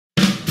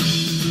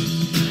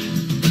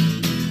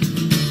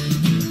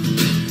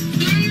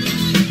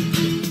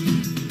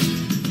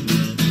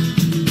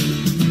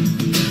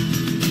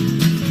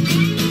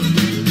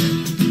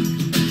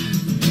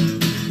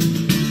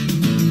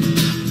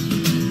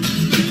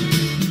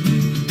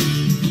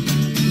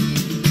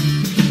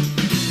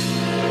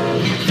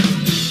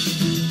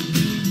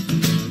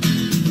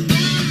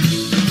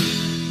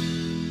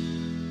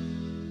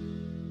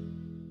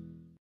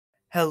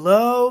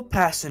Hello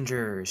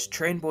passengers,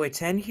 Trainboy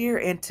 10 here,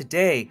 and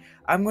today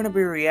I'm going to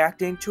be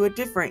reacting to a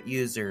different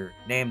user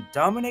named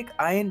Dominick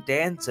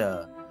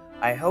Iadanza.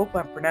 I hope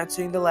I'm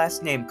pronouncing the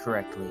last name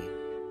correctly.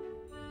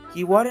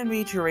 He wanted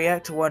me to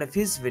react to one of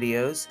his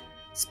videos,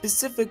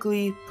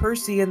 specifically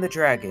Percy and the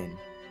Dragon,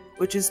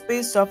 which is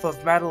based off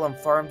of Madeline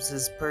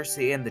Farms'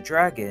 Percy and the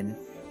Dragon,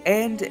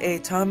 and a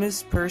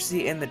Thomas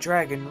Percy and the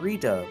Dragon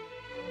redub.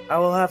 I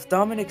will have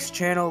Dominick's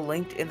channel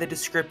linked in the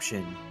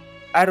description.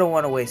 I don't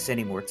want to waste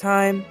any more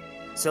time,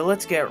 so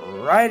let's get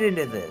right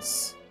into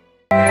this.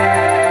 Hey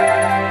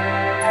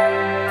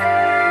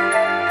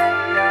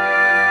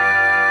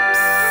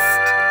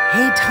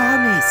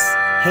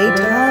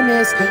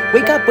Thomas,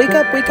 wake up, wake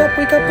up, wake up, wake up,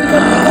 wake up, wake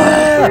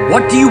up!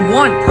 What do you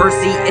want,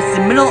 Percy? It's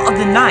the middle of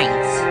the night.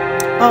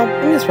 Oh,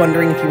 I'm just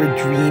wondering if you were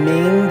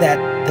dreaming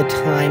that the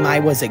time I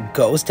was a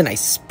ghost and I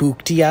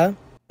spooked ya.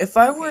 If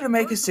I were to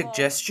make a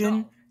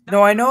suggestion,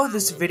 no, I know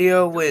this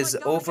video was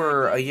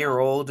over a year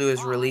old, it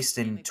was released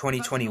in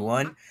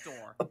 2021,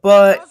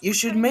 but you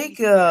should make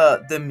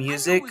the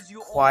music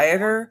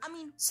quieter,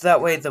 so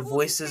that way the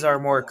voices are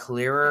more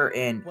clearer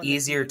and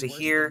easier to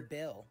hear.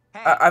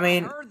 I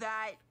mean,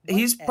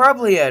 he's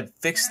probably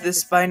fixed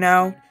this by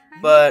now,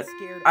 but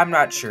I'm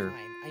not sure.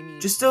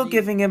 Just still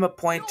giving him a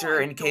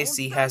pointer in case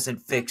he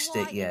hasn't fixed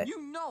it yet.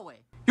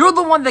 You're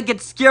the one that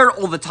gets scared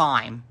all the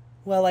time.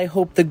 Well, I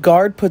hope the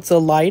guard puts a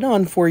light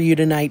on for you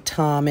tonight,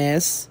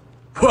 Thomas.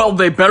 Well,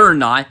 they better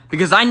not,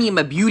 because I need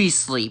my beauty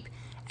sleep.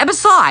 And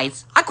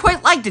besides, I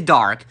quite like the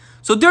dark,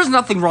 so there's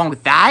nothing wrong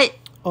with that.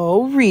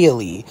 Oh,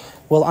 really?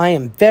 Well, I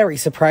am very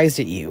surprised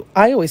at you.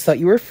 I always thought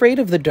you were afraid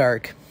of the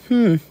dark.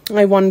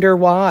 I wonder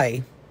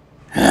why.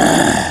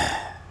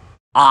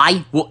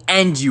 I will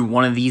end you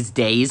one of these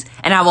days,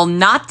 and I will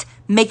not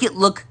make it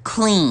look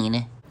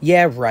clean.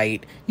 Yeah,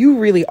 right. You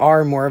really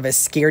are more of a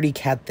scaredy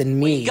cat than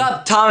me. Wake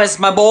up, Thomas,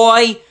 my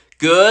boy.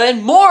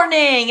 Good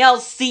morning,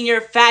 El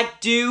Senior Fat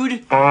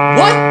Dude.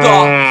 What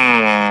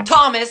the?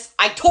 Thomas,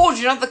 I told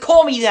you not to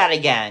call me that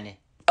again.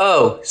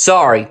 Oh,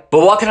 sorry,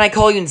 but what can I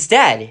call you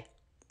instead?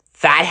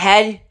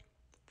 Fathead?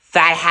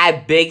 Fat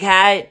Hat Big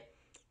Hat?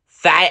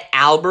 Fat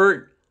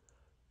Albert?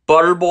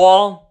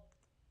 Butterball?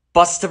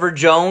 Bustifer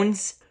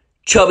Jones?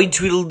 Chubby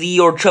Tweedledee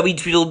or Chubby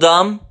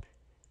Tweedledum?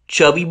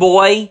 Chubby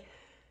Boy?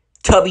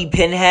 Tubby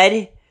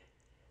Pinhead?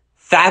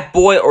 Fat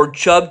Boy or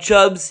Chub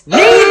Chubs?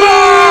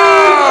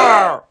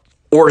 Neither!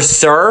 Or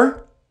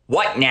sir?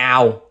 What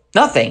now?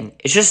 Nothing.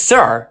 It's just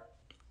sir.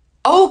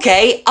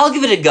 Okay, I'll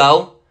give it a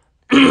go.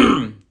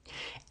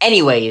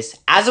 Anyways,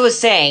 as I was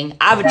saying,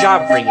 I have a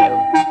job for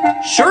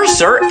you. Sure,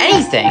 sir,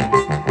 anything.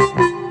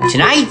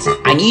 Tonight,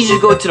 I need you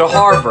to go to the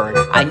Harvard.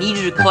 I need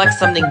you to collect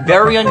something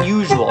very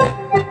unusual.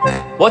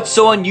 What's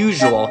so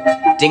unusual?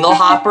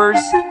 Dinglehoppers?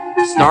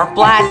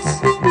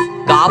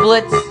 Snarfblats?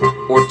 Goblets?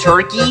 Or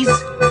turkeys?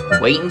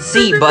 Wait and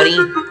see, buddy.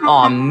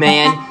 Aw,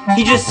 man,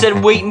 he just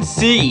said wait and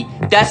see.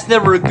 That's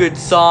never a good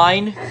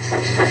sign.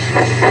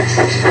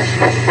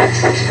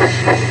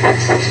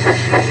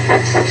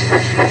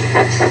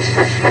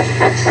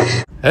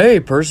 Hey,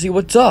 Percy,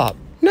 what's up?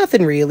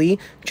 Nothing really.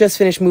 Just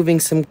finished moving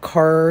some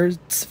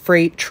carts,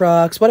 freight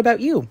trucks. What about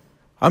you?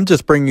 I'm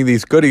just bringing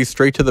these goodies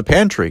straight to the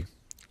pantry.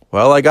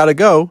 Well, I gotta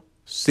go.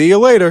 See you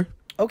later.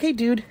 Okay,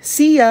 dude.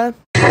 See ya.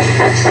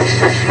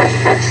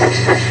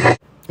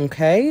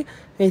 Okay,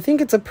 I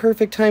think it's a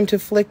perfect time to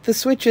flick the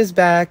switches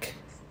back.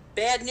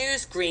 Bad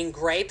news, Green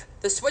Grape.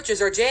 The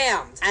switches are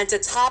jammed. And to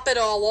top it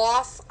all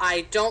off,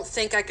 I don't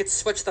think I could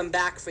switch them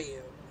back for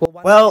you.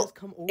 Well,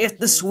 if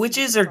the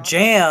switches are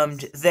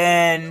jammed,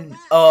 then,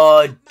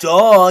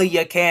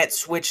 you can't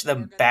switch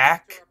them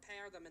back.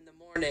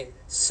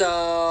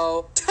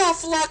 So,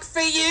 tough luck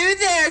for you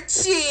there,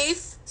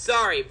 Chief!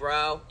 Sorry,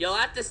 bro. You'll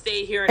have to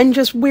stay here and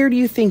just where do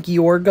you think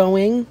you're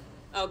going?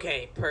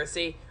 Okay,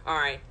 Percy.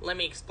 Alright, let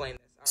me explain this.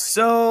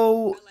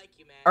 So,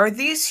 are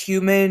these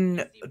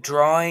human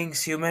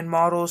drawings, human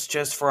models,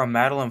 just from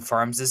Madeline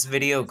Farms'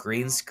 video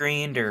green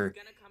screened or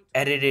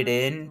edited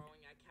in?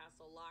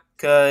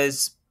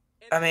 Cause,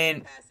 I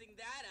mean,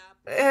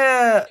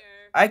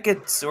 I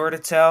could sort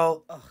of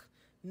tell.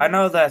 I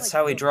know that's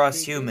how he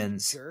draws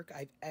humans.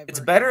 It's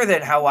better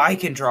than how I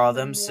can draw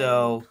them,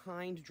 so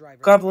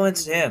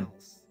compliments to him.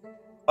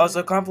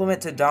 Also,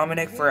 compliment to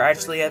Dominick for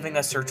actually having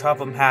a Sir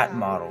Topham Hatt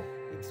model.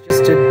 It's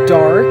just a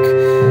dark.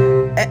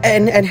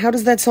 And how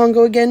does that song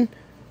go again?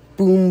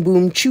 Boom,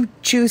 boom, choo,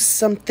 choo,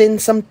 something,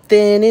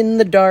 something in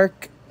the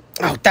dark.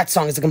 Oh, that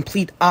song is a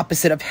complete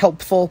opposite of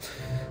helpful.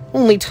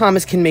 Only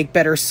Thomas can make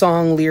better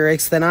song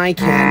lyrics than I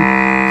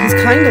can. He's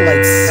kind of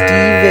like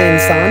Stephen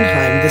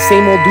Sondheim, the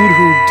same old dude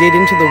who did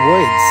Into the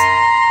Woods.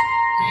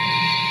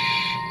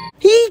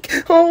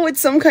 Eek! Oh,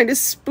 it's some kind of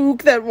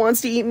spook that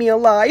wants to eat me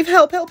alive.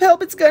 Help, help,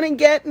 help, it's gonna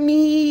get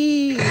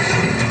me!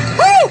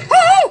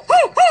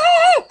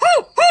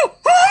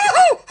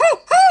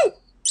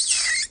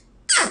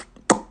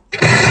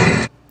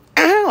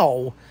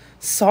 Ow!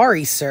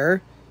 Sorry,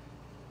 sir.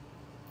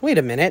 Wait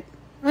a minute.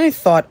 I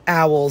thought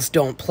owls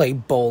don't play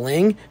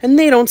bowling, and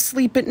they don't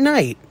sleep at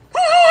night.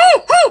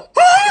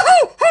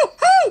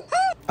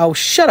 Oh,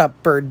 shut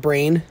up, bird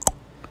brain.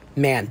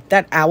 Man,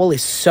 that owl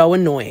is so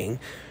annoying.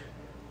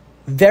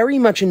 Very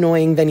much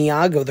annoying than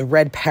Iago, the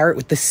red parrot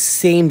with the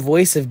same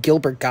voice of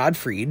Gilbert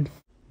Gottfried.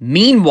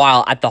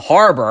 Meanwhile, at the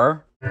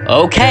harbor...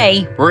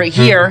 Okay, we're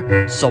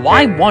here, so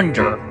I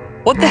wonder,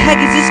 what the heck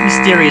is this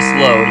mysterious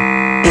load?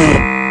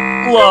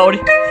 Load.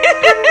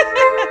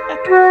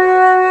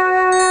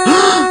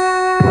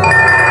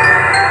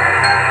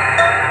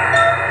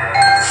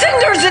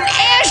 Cinders and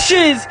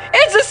ashes!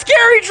 It's a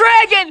scary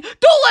dragon!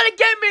 Don't let it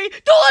get me!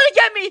 Don't let it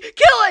get me!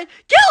 Kill it!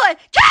 Kill it!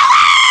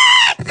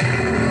 Kill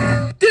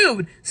it!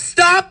 Dude,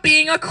 stop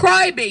being a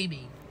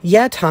crybaby!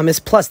 Yeah, Thomas,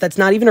 plus that's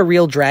not even a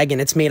real dragon,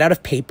 it's made out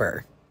of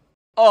paper.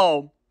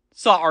 Oh,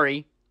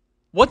 sorry.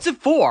 What's it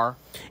for?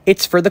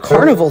 It's for the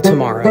carnival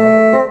tomorrow.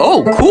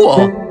 Oh,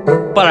 cool!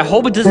 But I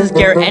hope it doesn't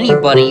scare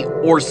anybody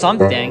or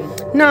something.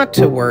 Not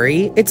to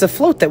worry, it's a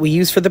float that we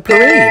use for the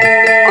parade.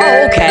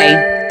 Oh,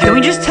 okay. Can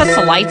we just test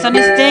the lights on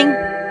this thing?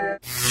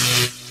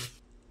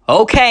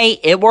 Okay,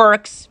 it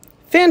works.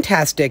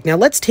 Fantastic, now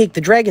let's take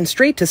the dragon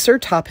straight to Sir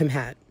Topham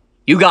Hatt.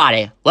 You got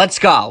it. Let's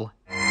go.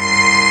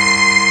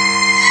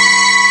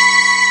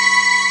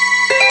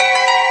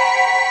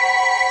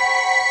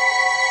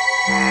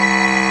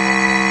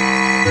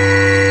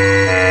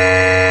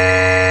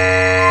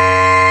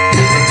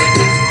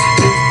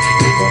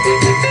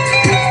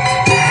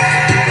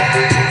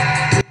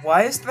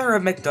 Why is there a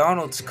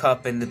McDonald's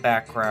cup in the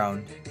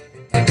background?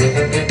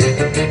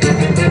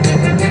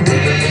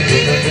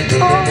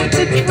 Oh, it's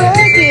a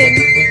dragon!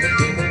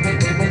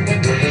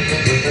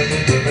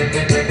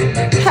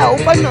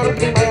 Help, I'm not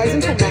opening my eyes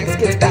until Max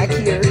gets back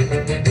here.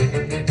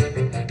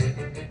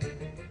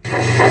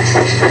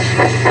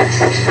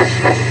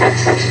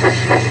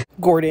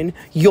 Gordon,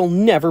 you'll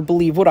never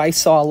believe what I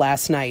saw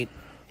last night.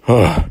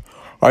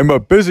 I'm a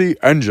busy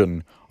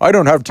engine. I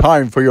don't have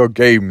time for your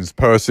games,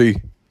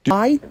 Percy.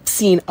 I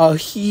seen a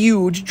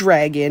huge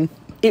dragon.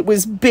 It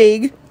was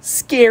big,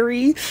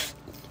 scary,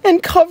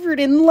 and covered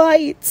in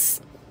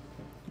lights.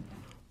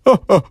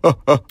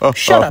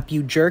 Shut up,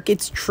 you jerk.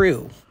 It's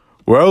true.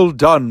 Well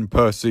done,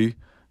 Percy.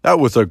 That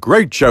was a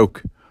great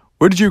joke.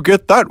 Where did you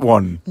get that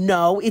one?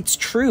 No, it's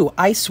true.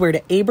 I swear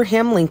to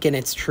Abraham Lincoln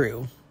it's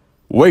true.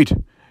 Wait,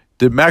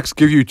 did Max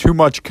give you too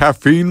much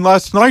caffeine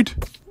last night?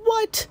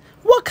 What?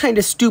 What kind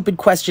of stupid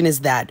question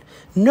is that?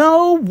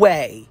 No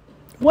way.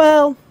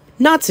 Well,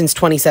 not since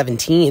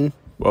 2017.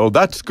 Well,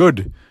 that's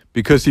good,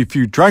 because if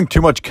you drank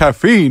too much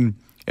caffeine,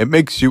 it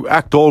makes you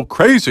act all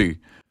crazy.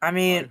 I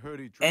mean,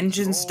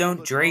 engines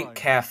don't drink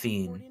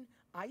caffeine.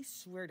 I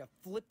swear to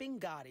flipping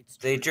God, it's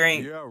They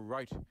drink... Yeah,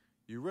 right.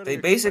 They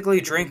basically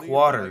drink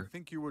water. I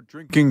think you were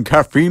drinking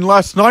caffeine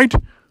last night?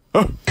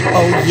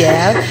 Oh,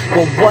 yeah?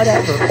 Well,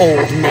 whatever,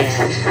 old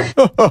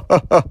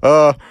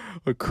man.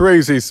 A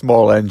crazy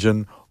small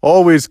engine.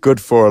 Always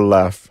good for a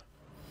laugh.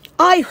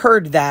 I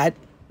heard that.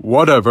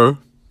 Whatever.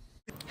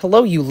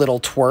 Hello, you little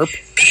twerp.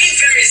 Being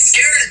very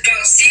scared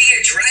about seeing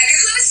a dragon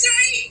last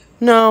night?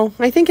 No,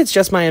 I think it's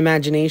just my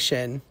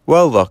imagination.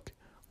 Well, look.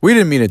 We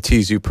didn't mean to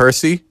tease you,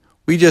 Percy.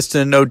 We just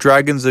didn't know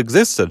dragons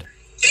existed.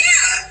 Yeah,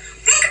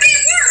 what could be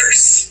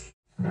worse?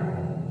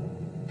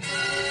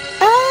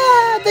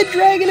 Ah, the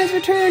dragon has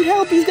returned.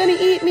 Help, he's gonna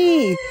eat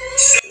me.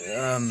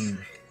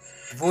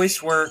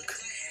 Voice work.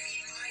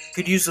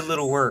 Could use a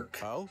little work.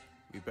 Well,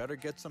 we better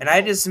get some And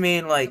I just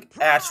mean, like,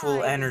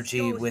 actual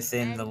energy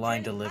within the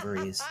line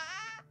deliveries.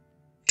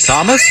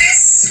 Thomas?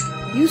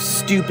 You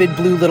stupid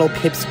blue little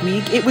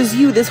pipsqueak. It was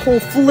you this whole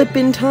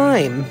flippin'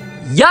 time.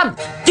 Yup,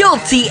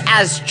 guilty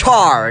as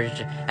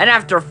charged. And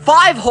after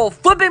 5 whole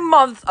flipping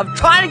months of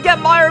trying to get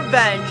my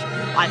revenge,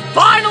 I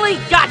finally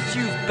got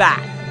you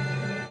back.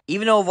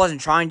 Even though I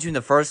wasn't trying to in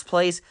the first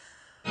place.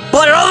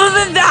 But other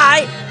than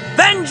that,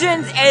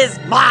 vengeance is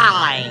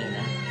mine.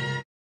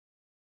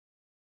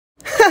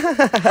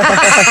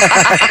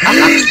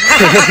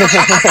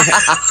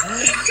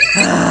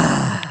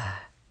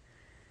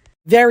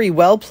 Very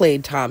well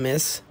played,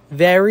 Thomas.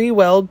 Very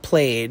well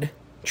played.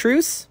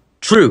 Truce?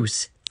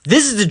 Truce.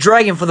 This is the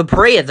dragon for the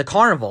parade at the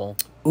carnival.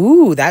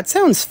 Ooh, that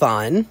sounds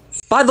fun.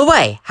 By the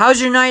way,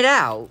 how's your night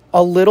out?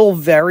 A little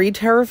very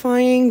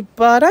terrifying,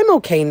 but I'm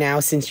okay now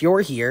since you're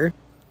here.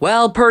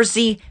 Well,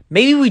 Percy,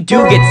 maybe we do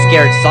get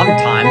scared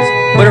sometimes,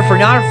 but if we're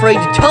not afraid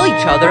to tell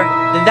each other,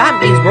 then that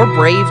means we're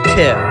brave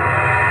too.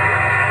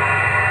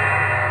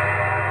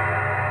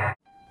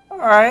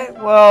 Alright,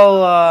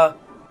 well,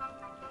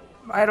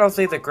 I don't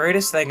think the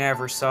greatest thing I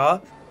ever saw.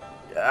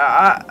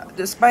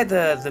 Despite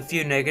the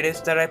few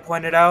negatives that I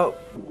pointed out,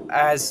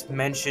 as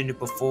mentioned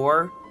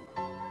before,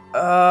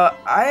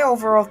 I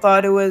overall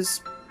thought it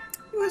was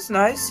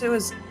nice.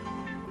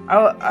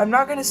 I'm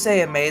not gonna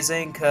say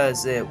amazing,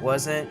 cause it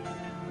wasn't.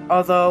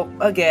 Although,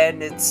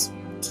 again,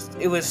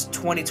 it was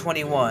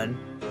 2021.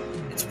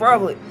 It's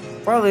probably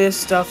this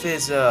stuff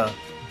is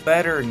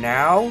better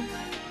now.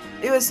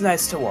 It was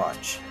nice to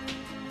watch.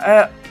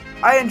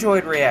 I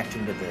enjoyed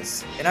reacting to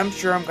this, and I'm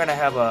sure I'm gonna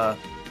have a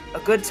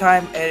good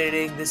time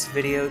editing this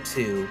video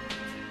too.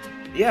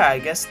 Yeah, I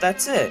guess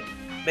that's it.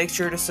 Make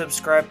sure to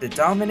subscribe to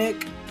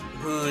Dominick,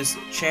 whose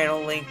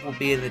channel link will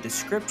be in the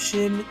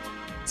description.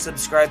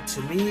 Subscribe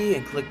to me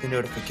and click the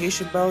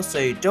notification bell so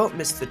you don't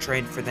miss the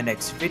train for the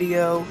next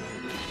video.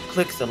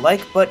 Click the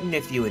like button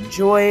if you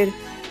enjoyed,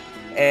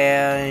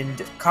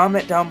 and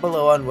comment down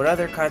below on what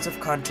other kinds of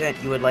content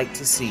you would like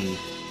to see.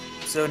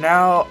 So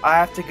now I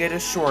have to get a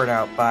short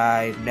out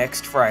by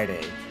next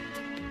Friday.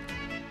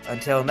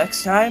 Until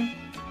next time,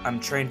 I'm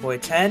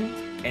Trainboy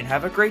 10, and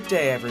have a great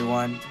day,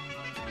 everyone.